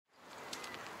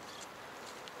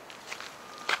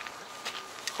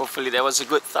Hopefully that was a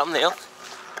good thumbnail.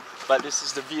 But this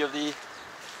is the view of the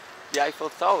Eiffel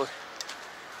Tower.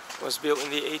 It was built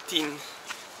in the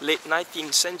late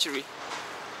 19th century.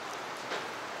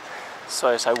 So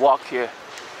as I walk here,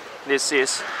 this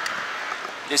is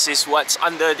what's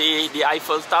under the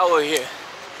Eiffel Tower here.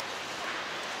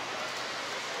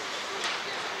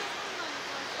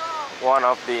 One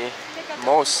of the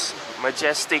most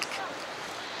majestic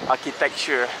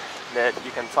architecture that you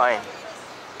can find.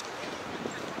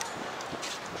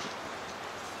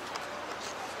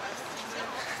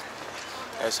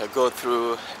 As I go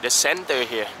through the center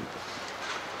here.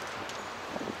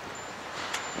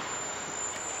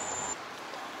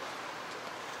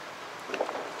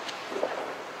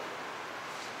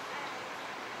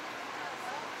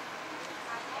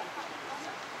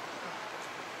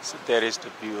 So there is the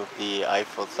view of the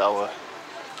Eiffel Tower.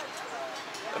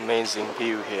 Amazing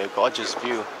view here, gorgeous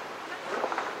view.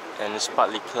 And it's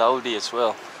partly cloudy as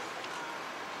well.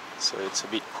 So it's a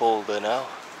bit colder now.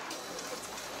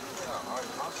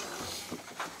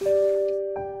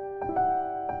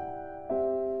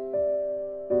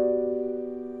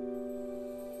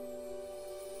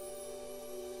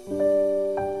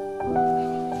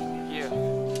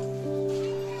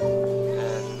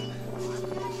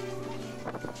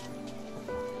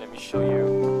 Show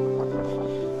you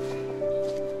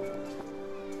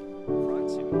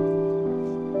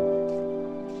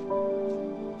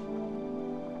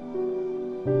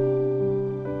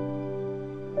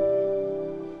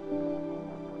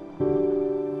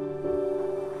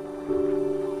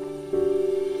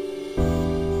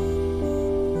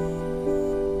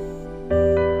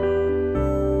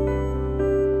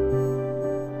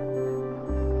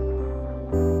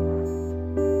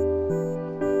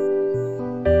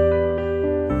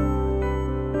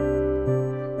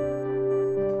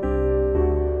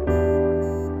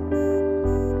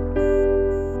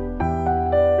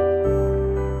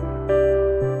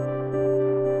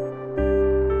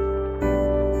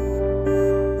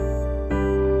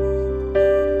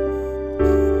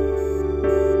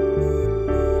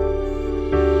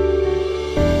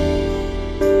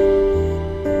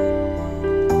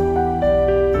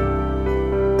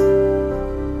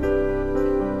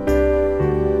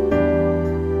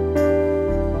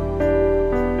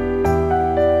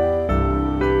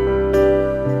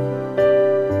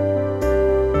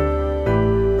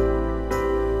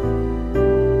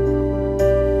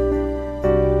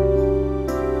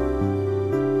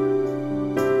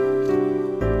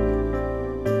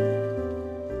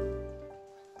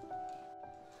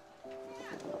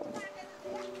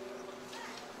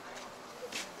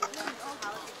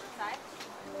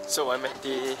So I'm at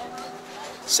the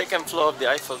second floor of the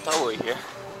Eiffel Tower here,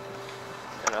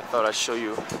 and I thought I'd show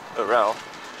you around.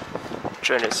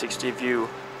 360 view.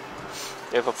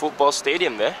 They have a football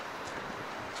stadium there.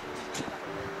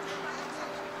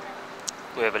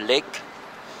 We have a lake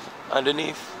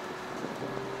underneath,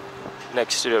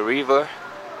 next to the river.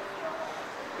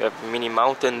 We have a mini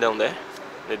mountain down there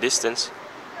in the distance.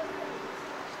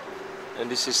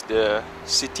 And this is the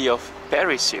city of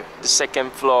Paris here, the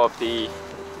second floor of the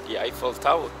Eiffel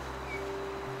Tower.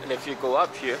 And if you go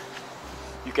up here,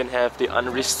 you can have the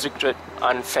unrestricted,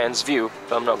 unfenced view.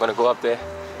 But I'm not gonna go up there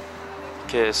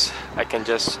because I can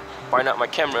just point out my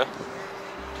camera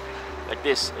like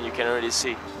this and you can already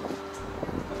see